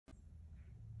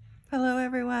Hello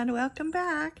everyone, welcome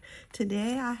back.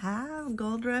 Today I have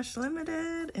Gold Rush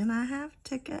Limited and I have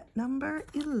ticket number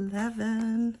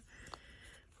 11.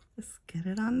 Let's get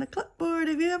it on the clipboard.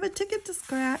 If you have a ticket to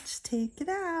scratch, take it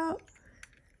out.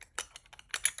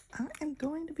 I am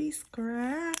going to be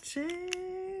scratching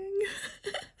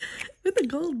with a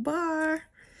gold bar.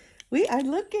 We are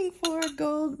looking for a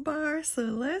gold bar, so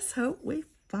let's hope we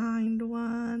find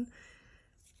one.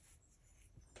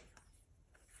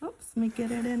 Oops, let me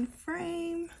get it in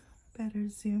frame. Better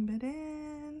zoom it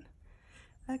in.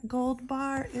 That gold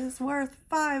bar is worth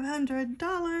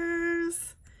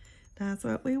 $500. That's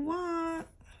what we want.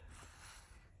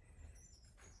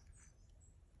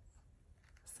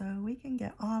 So we can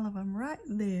get all of them right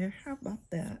there. How about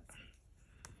that?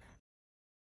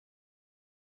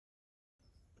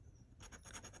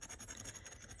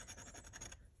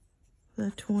 The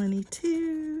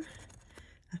 22,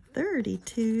 a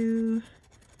 32,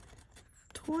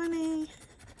 20,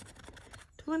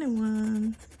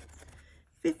 21,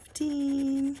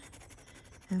 15,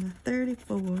 and a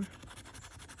 34.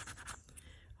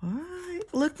 All right,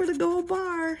 look for the gold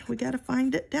bar. We got to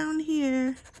find it down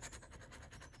here.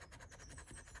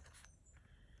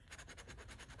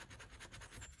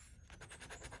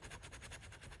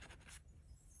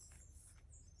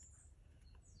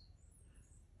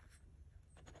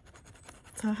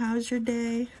 So how's your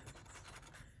day?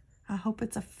 I hope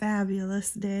it's a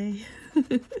fabulous day.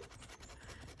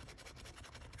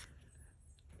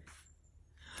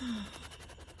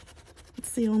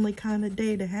 It's the only kind of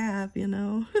day to have, you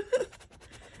know.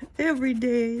 Every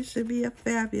day should be a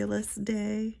fabulous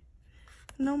day,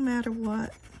 no matter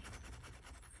what.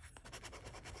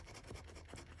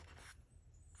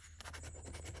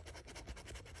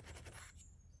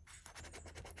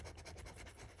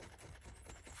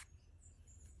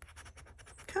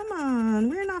 Come on,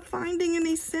 we're not finding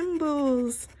any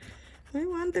symbols. We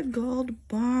want the gold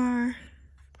bar.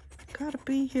 Gotta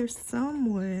be here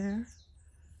somewhere.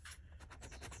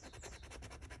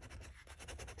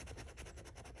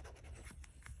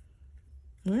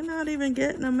 We're not even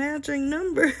getting a matching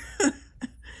number.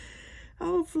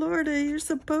 Oh, Florida, you're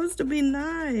supposed to be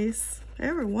nice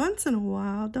every once in a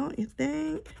while, don't you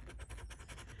think?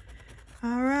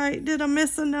 All right, did I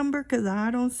miss a number? Because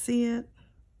I don't see it.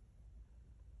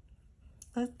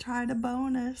 Let's try the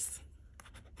bonus.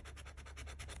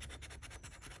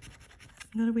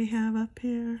 What do we have up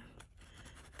here?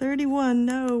 31,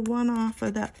 no, one off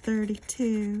of that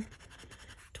 32.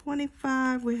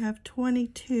 25, we have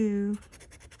 22.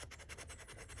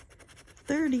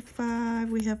 35,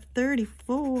 we have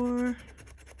 34.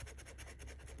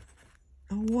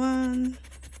 A 1.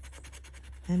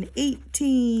 And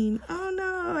 18. Oh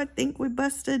no, I think we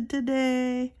busted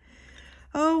today.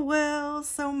 Oh well,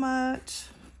 so much.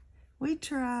 We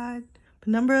tried. But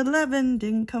number 11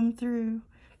 didn't come through.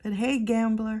 But hey,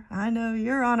 gambler, I know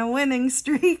you're on a winning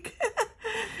streak.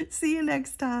 See you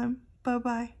next time.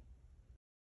 Bye-bye.